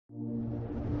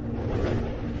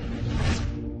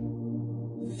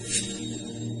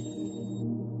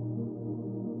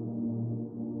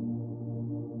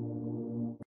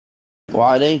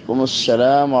ওয়ালাইকুম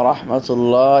আসসালাম ওয়া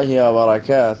রাহমাতুল্লাহি ওয়া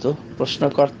বারাকাতুহু।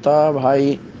 প্রশ্নকর্তা ভাই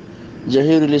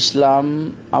জহিরুল ইসলাম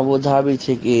আবুধাবি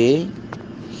থেকে।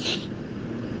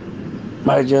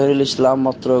 ভাই জহিরুল ইসলাম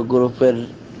মাত্র গ্রুপের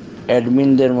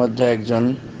অ্যাডমিনদের মধ্যে একজন,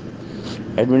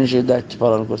 অ্যাডমিন হিসেবে দায়িত্ব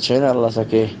পালন করছেন। আল্লাহ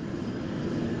তাকে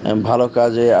ভালো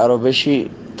কাজে আরো বেশি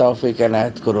তৌফিক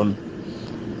এনায়েত করুন,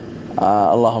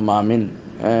 আল্লাহুম্মা আমিন।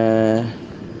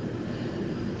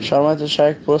 সম্মানিত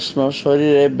শাইখ, প্রশ্ন: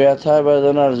 শরীরে ব্যথা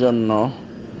বেদনার জন্য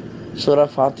সূরা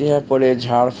ফাতিহা পড়ে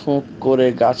ঝাড়ফুঁক করে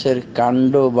গাছের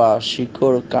কাণ্ড বা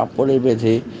শিকড় কাপড়ে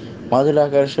বেঁধে মাদুর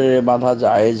আকারে শরীরে বাঁধা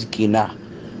জায়েজ কিনা,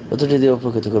 উত্তরটি দিয়ে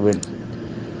উপকৃত করবেন।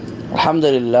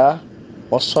 আলহামদুলিল্লাহ,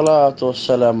 ওয়াসসালাতু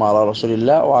ওয়াসসালামু আলা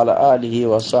রাসূলিল্লাহ ওয়া আলা আলিহি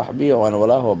ওয়া সাহবিহি ওয়া মান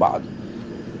ওয়ালাহু ওয়া বা'দ।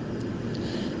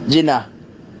 জি না,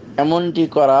 এমনটি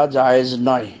করা জায়েজ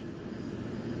নয়,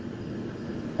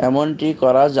 এমনটি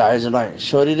করা জায়েজ নয়।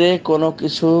 শরীরে কোনো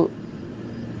কিছু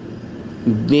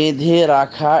বেঁধে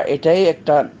রাখা এটাই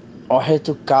একটা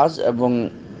অহেতুক কাজ এবং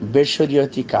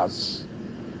বেশরিয়তি কাজ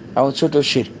এবং ছোট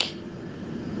শিরক।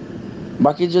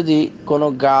 বাকি যদি কোনো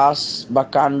গাছ বা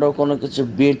কাণ্ড কোনো কিছু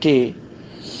বেটে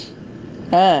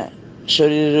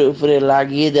শরীরের উপরে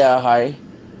লাগিয়ে দেওয়া হয়,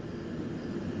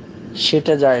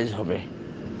 সেটা জায়েজ হবে,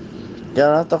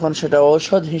 কেননা তখন সেটা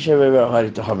ঔষধ হিসেবে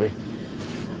ব্যবহৃত হবে।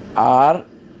 আর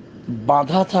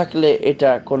বাধা থাকলে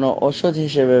এটা কোনো ঔষধ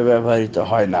হিসেবে ব্যবহৃত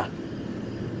হয় না।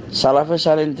 সালাফে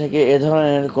সালিন থেকে এ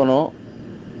ধরনের কোনো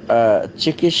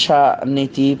চিকিৎসা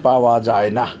নীতি পাওয়া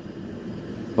যায় না,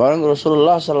 বরং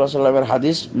রাসূলুল্লাহ সাল্লাল্লাহু আলাইহি ওয়াসাল্লামের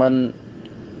হাদিস, মান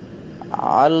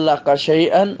আল্লাকা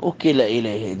শাইআন উকিলা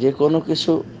ইলাইহি, যে কোনো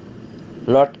কিছু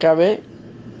লটকাবে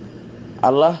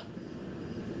আল্লাহ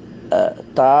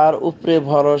তার উপরে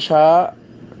ভরসা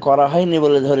করা হয়নি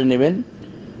বলে ধরে নেবেন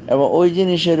এবং ওই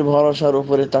জিনিসের ভরসার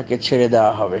উপরে তাকে ছেড়ে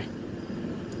দেওয়া হবে।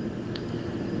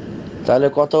 তাহলে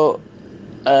কত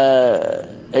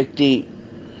একটি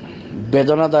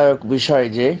বেদনাদায়ক বিষয়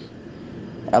যে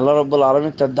আল্লাহ রাব্বুল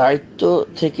আলামিন তার দায়িত্ব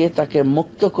থেকে তাকে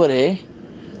মুক্ত করে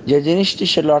যে জিনিসটি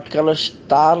সে লটকালো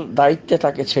তার দায়িত্বে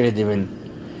তাকে ছেড়ে দিবেন।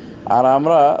 আর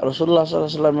আমরা রাসূলুল্লাহ সাল্লাল্লাহু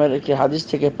আলাইহি ওয়াসাল্লামের একটি হাদিস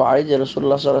থেকে পাই যে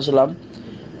রাসূলুল্লাহ সাল্লাল্লাহু আলাইহি ওয়াসাল্লাম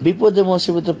বিপদে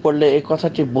মুসিবতে পড়লে এই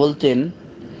কথাটি বলতেন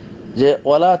যে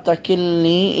ওয়ালা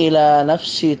তাকিলনি ইলা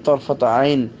নাফসি তরফাত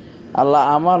আইন, আল্লাহ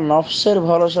আমার নফসের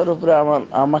ভরসার উপরে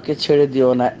আমাকে ছেড়ে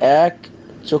দিও না এক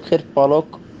চোখের পলক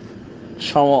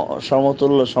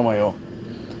সমতুল্য সময়ও।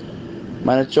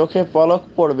 মানে চোখে পলক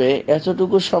পড়বে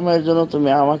এতটুকু সময়ের জন্য তুমি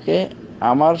আমাকে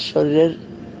আমার শরীরের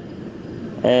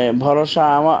ভরসা,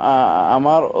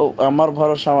 আমার আমার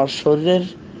ভরসা আমার শরীরের,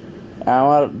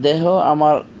 আমার দেহ,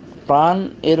 আমার প্রাণ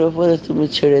এর উপরে তুমি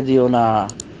ছেড়ে দিও না।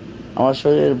 আমার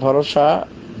শরীরের ভরসা,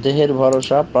 দেহের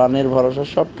ভরসা, প্রাণের ভরসা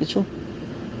সবকিছু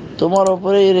তোমার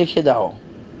উপরেই রেখে দাও।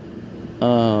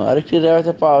 আরেকটি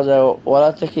রিওয়ায়াতে পাওয়া যায়,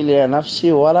 ওয়ালা তাকিলিয়া নাফসি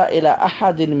ওয়ালা ইলা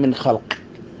আহাদিন মিন খালক,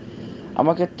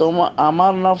 আমাকে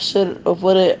আমার নফসের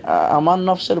উপরে, আমার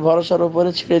নফসের ভরসার উপরে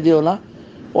ছেড়ে দিও না,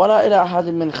 ওয়ালা ইলা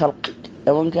আহাদিন মিন খালক,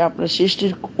 এবং কি আপনার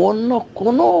সৃষ্টির অন্য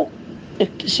কোনো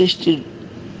একটি সৃষ্টির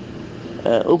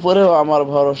উপরেও আমার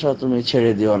ভরসা তুমি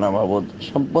ছেড়ে দিও না মাবুদ,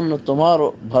 সম্পূর্ণ তোমার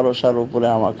ভরসার উপরে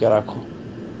আমাকে রাখো।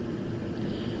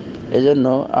 এজন্য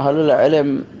আহলুল ইলম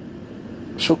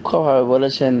সূক্ষ্মভাবে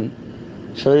বলেছেন,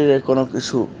 শরীরে কোনো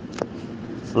কিছু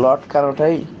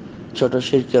লটকানোটাই ছোট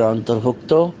শিরকের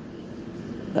অন্তর্ভুক্ত,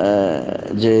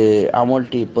 যে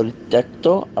আমলটি পরিত্যক্ত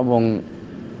এবং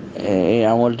এই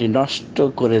আমলটি নষ্ট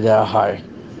করে দেওয়া হয়।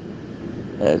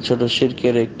 ছোট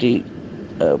শিরকের একটি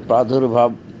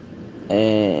প্রাদুর্ভাব,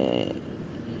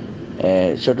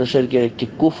 ছোট শিরকের একটি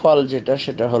কুফল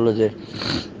সেটা হলো যে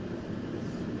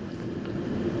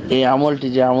এই আমলটি,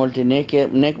 যে আমলটি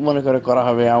নেক মনে করে করা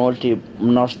হবে, আমলটি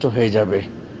নষ্ট হয়ে যাবে।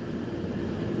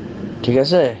 ঠিক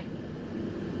আছে।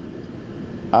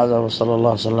 আজ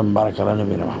সাল্লাল্লাহু আলাইহি ওয়াসাল্লাম বারাকাতুহু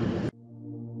নবীনা।